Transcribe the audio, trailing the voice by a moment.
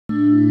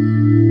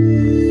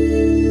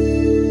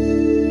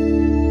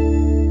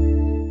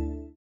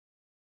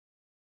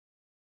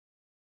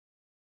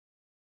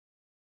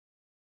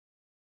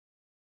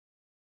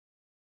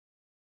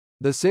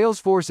The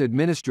Salesforce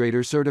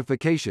Administrator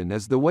Certification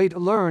is the way to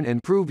learn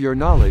and prove your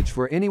knowledge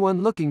for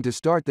anyone looking to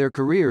start their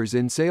careers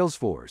in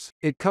Salesforce.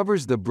 It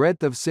covers the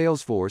breadth of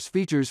Salesforce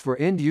features for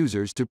end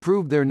users to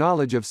prove their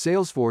knowledge of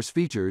Salesforce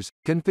features,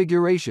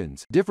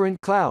 configurations, different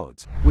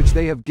clouds, which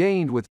they have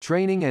gained with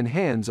training and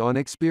hands-on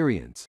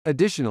experience.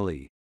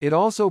 Additionally, it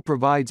also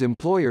provides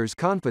employers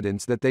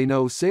confidence that they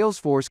know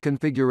Salesforce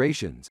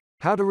configurations,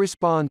 how to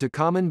respond to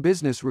common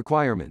business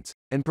requirements,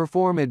 and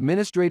perform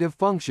administrative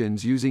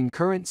functions using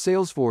current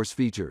Salesforce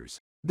features.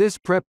 This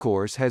prep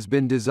course has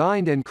been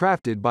designed and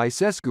crafted by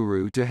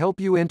saasguru to help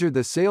you enter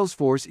the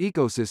Salesforce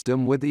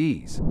ecosystem with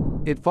ease.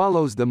 It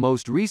follows the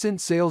most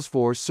recent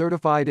Salesforce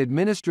Certified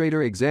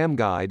Administrator Exam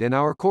guide, and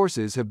our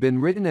courses have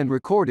been written and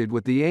recorded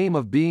with the aim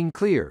of being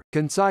clear,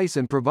 concise,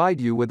 and provide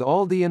you with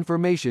all the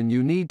information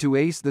you need to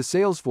ace the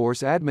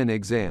Salesforce Admin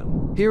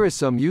Exam. Here is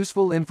some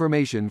useful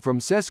information from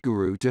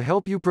saasguru to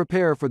help you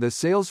prepare for the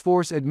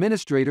Salesforce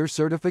Administrator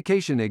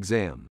Certification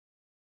Exam.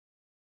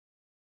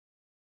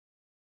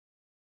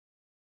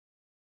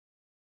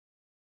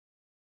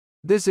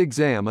 This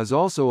exam is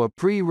also a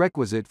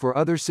prerequisite for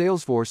other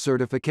Salesforce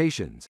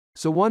certifications,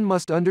 so one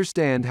must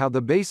understand how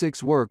the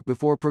basics work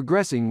before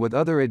progressing with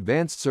other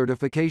advanced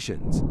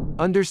certifications.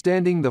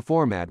 Understanding the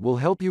format will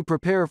help you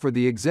prepare for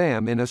the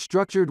exam in a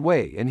structured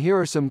way, and here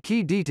are some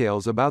key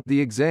details about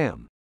the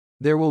exam.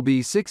 There will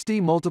be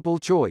 60 multiple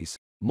choice,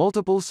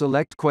 multiple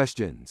select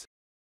questions.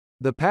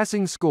 The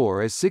passing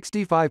score is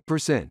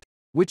 65%,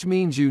 which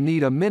means you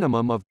need a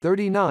minimum of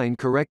 39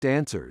 correct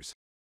answers.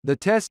 The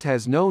test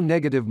has no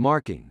negative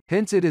marking,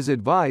 hence it is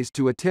advised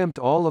to attempt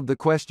all of the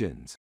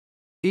questions.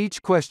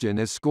 Each question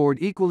is scored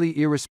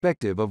equally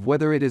irrespective of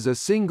whether it is a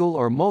single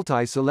or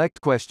multi-select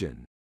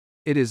question.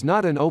 It is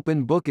not an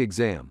open book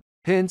exam,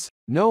 hence,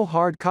 no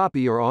hard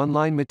copy or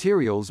online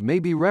materials may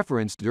be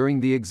referenced during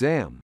the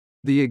exam.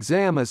 The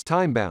exam is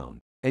time-bound,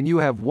 and you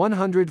have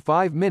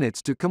 105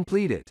 minutes to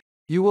complete it.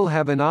 You will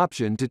have an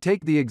option to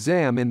take the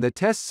exam in the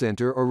test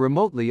center or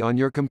remotely on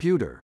your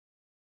computer.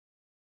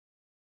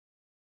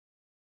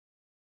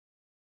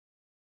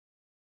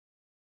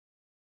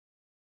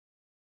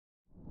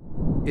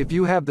 If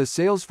you have the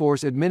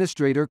Salesforce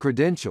Administrator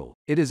credential,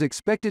 it is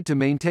expected to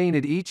maintain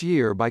it each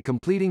year by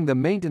completing the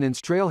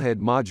Maintenance Trailhead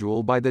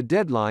module by the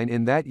deadline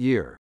in that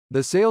year. The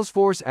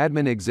Salesforce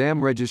Admin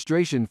Exam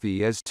registration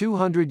fee is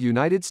 $200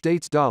 US,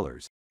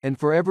 and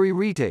for every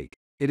retake,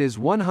 it is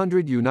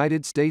 $100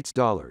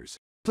 US.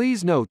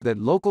 Please note that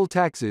local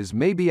taxes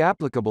may be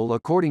applicable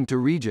according to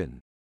region.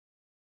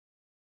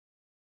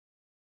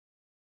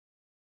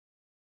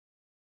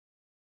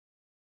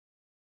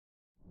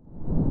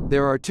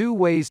 There are two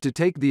ways to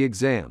take the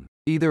exam,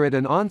 either at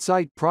an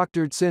on-site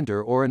proctored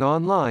center or an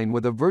online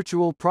with a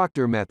virtual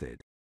proctor method.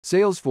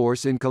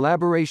 Salesforce, in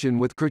collaboration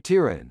with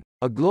Criterion,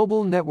 a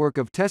global network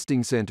of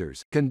testing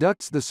centers,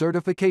 conducts the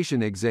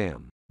certification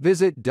exam.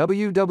 Visit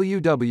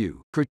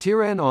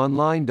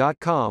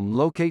www.criteriononline.com,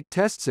 locate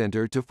test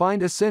center to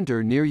find a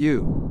center near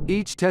you.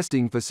 Each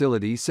testing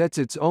facility sets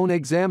its own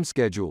exam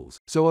schedules,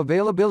 so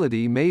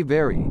availability may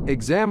vary.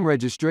 Exam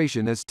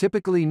registration is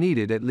typically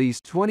needed at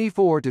least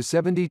 24 to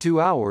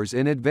 72 hours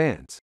in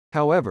advance.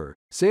 However,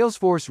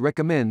 Salesforce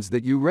recommends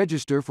that you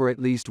register for at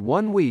least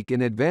 1 week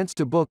in advance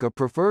to book a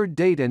preferred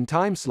date and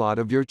time slot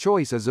of your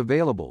choice is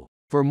available.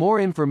 For more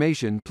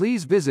information,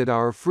 please visit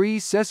our free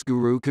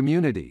saasguru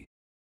community.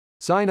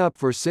 Sign up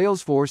for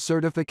Salesforce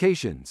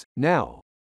certifications now.